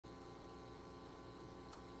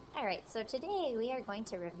Alright, so today we are going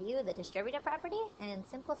to review the distributive property and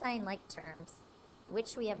simplifying like terms,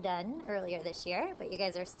 which we have done earlier this year, but you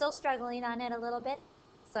guys are still struggling on it a little bit.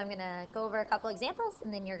 So I'm going to go over a couple examples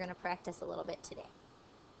and then you're going to practice a little bit today.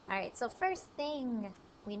 Alright, so first thing,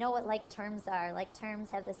 we know what like terms are. Like terms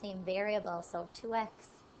have the same variable, so 2x,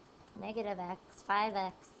 negative x,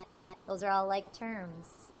 5x, those are all like terms.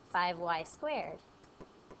 5y squared,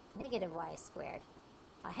 negative y squared,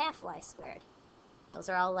 a half y squared. Those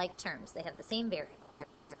are all like terms. They have the same variable.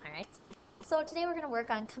 All right. So today we're going to work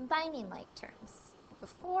on combining like terms.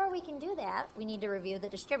 Before we can do that, we need to review the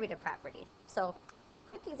distributive property. So,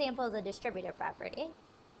 quick example of the distributive property.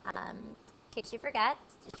 In case you forgot,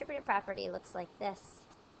 distributive property looks like this.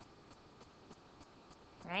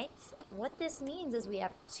 All right. What this means is we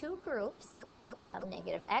have two groups of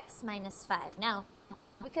negative x minus 5. Now,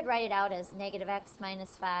 we could write it out as negative x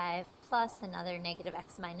minus 5 plus another negative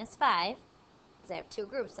x minus 5. I have two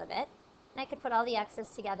groups of it, and I could put all the x's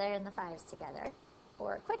together and the 5's together.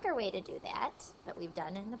 Or a quicker way to do that we've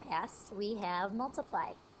done in the past, we have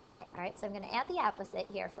multiplied. Alright, so I'm going to add the opposite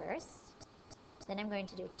here first. Then I'm going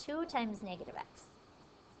to do 2 times negative x,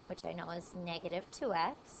 which I know is negative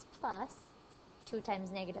 2x, plus 2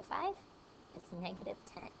 times negative 5 is negative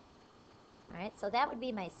 10. Alright, so that would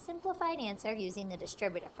be my simplified answer using the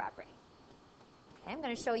distributive property. Okay, I'm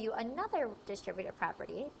going to show you another distributive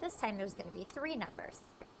property. This time there's going to be 3 numbers.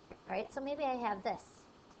 Alright, so maybe I have this.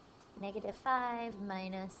 Negative 5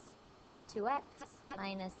 minus 2x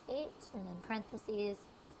minus 8, and then parentheses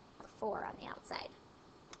 4 on the outside.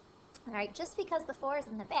 Alright, just because the 4 is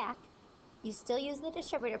in the back, you still use the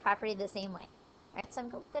distributive property the same way. Alright, so I'm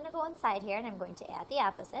going to go inside here, and I'm going to add the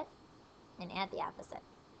opposite, and add the opposite.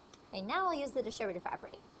 Okay, now I'll use the distributive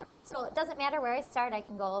property. So it doesn't matter where I start, I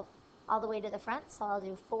can go all the way to the front, so I'll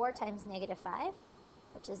do 4 times negative 5,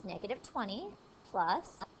 which is negative 20,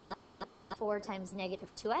 plus 4 times negative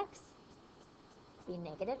 2x, be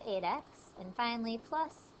negative 8x, and finally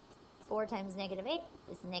plus 4 times negative 8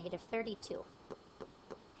 is negative 32.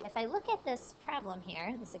 If I look at this problem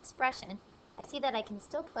here, this expression, I see that I can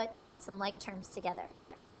still put some like terms together.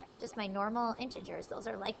 Just my normal integers, those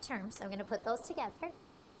are like terms, so I'm going to put those together.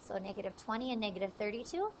 So negative 20 and negative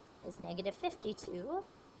 32 is negative 52,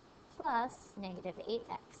 plus negative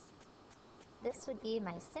 8x. This would be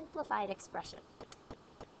my simplified expression.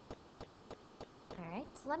 Alright,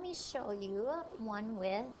 so let me show you one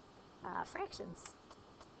with fractions.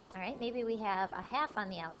 Alright, maybe we have a half on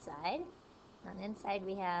the outside. On the inside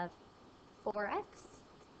we have 4x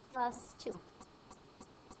plus 2.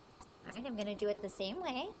 Alright, I'm going to do it the same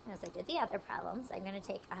way as I did the other problems. I'm going to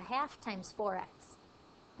take a half times 4x.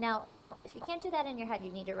 Now, if you can't do that in your head,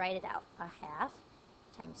 you need to write it out. A half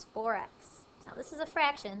times 4x. Now this is a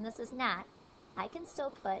fraction, this is not. I can still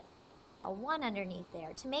put a 1 underneath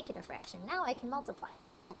there to make it a fraction. Now I can multiply.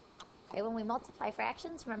 Okay, when we multiply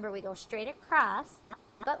fractions, remember we go straight across,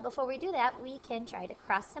 but before we do that, we can try to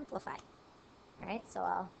cross simplify. Alright,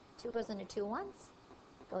 so 2 goes into 2 once,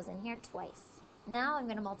 goes in here twice. Now I'm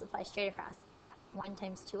going to multiply straight across. 1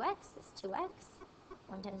 times 2x is 2x,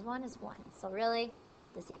 1 times 1 is 1. So really,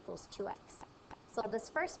 this equals 2x. So this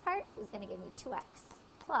first part is going to give me 2x.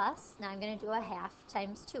 Plus, now I'm going to do a half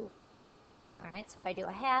times 2. Alright, so if I do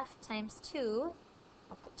a half times 2,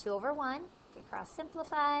 I'll put 2 over 1, get cross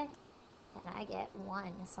simplify, and I get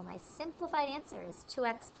 1. So my simplified answer is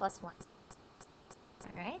 2x plus 1.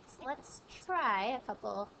 Alright, so let's try a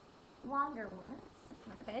couple longer ones.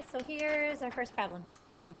 Okay, so here's our first problem.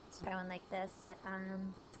 Let's try one like this.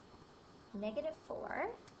 Negative 4,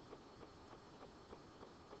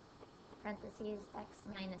 parentheses x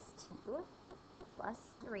minus 2, plus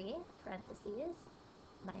 3, parentheses,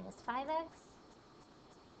 minus 5x,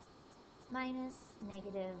 minus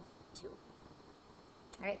negative 2.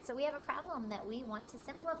 Alright, so we have a problem that we want to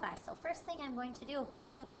simplify. So first thing I'm going to do,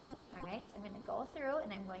 alright, I'm going to go through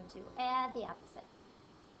and I'm going to add the opposite,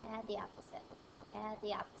 add the opposite, add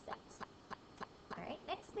the opposite. Alright,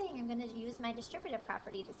 next thing I'm going to use my distributive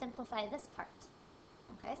property to simplify this part.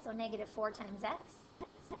 Okay, so negative 4 times x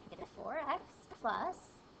is negative 4x plus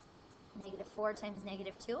negative 4 times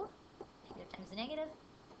negative 2, negative times negative,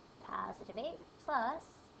 positive 8 plus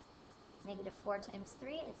negative 4 times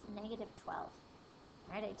 3 is negative 12.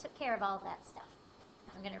 Alright, I took care of all of that stuff.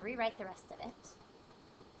 I'm going to rewrite the rest of it.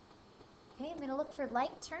 Okay, I'm going to look for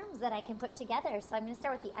like terms that I can put together. So I'm going to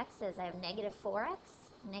start with the x's. I have negative 4x,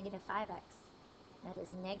 negative 5x. That is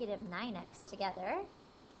negative 9x together.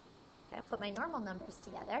 Okay, I'll put my normal numbers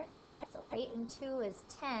together. So 8 and 2 is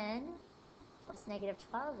 10, plus negative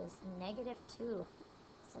 12 is negative 2.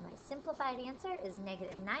 So my simplified answer is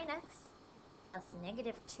negative 9x plus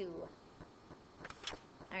negative 2.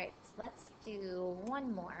 All right, so let's do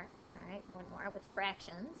one more. All right, one more with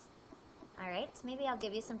fractions. All right, so maybe I'll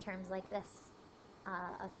give you some terms like this.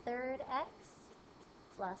 A third x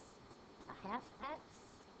plus a half x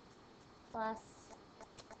plus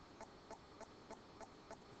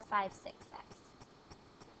 5/6 x.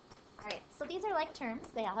 All right, so these are like terms.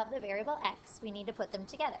 They all have the variable x. We need to put them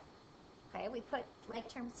together. Okay, we put like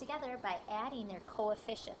terms together by adding their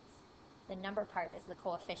coefficients. The number part is the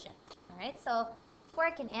coefficient. All right, so before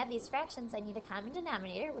I can add these fractions, I need a common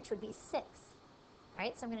denominator, which would be 6. All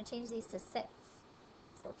right, so I'm going to change these to 6.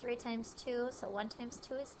 So 3 times 2, so 1 times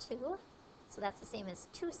 2 is 2. So that's the same as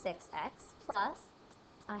 2/6x plus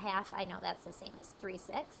a half. I know that's the same as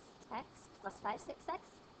 3/6x plus 5/6x.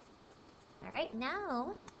 All right,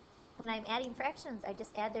 now when I'm adding fractions, I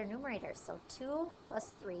just add their numerators. So 2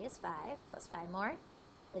 plus 3 is 5, plus 5 more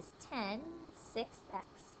is 10, 6x.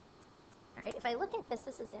 All right, if I look at this,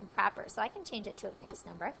 this is improper, so I can change it to a fixed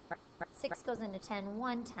number. 6 goes into 10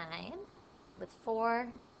 one time, with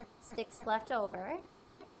 4, 6 left over.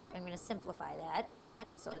 I'm going to simplify that.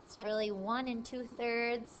 So it's really 1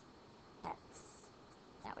 2/3 x.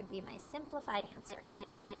 That would be my simplified answer.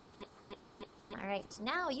 All right,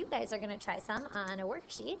 now you guys are going to try some on a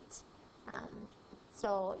worksheet.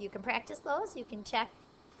 So you can practice those. You can check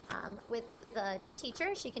with the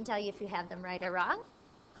teacher. She can tell you if you have them right or wrong.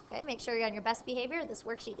 Okay, make sure you're on your best behavior. This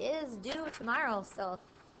worksheet is due tomorrow, so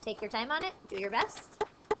take your time on it, do your best,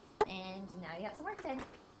 and now you have some work done.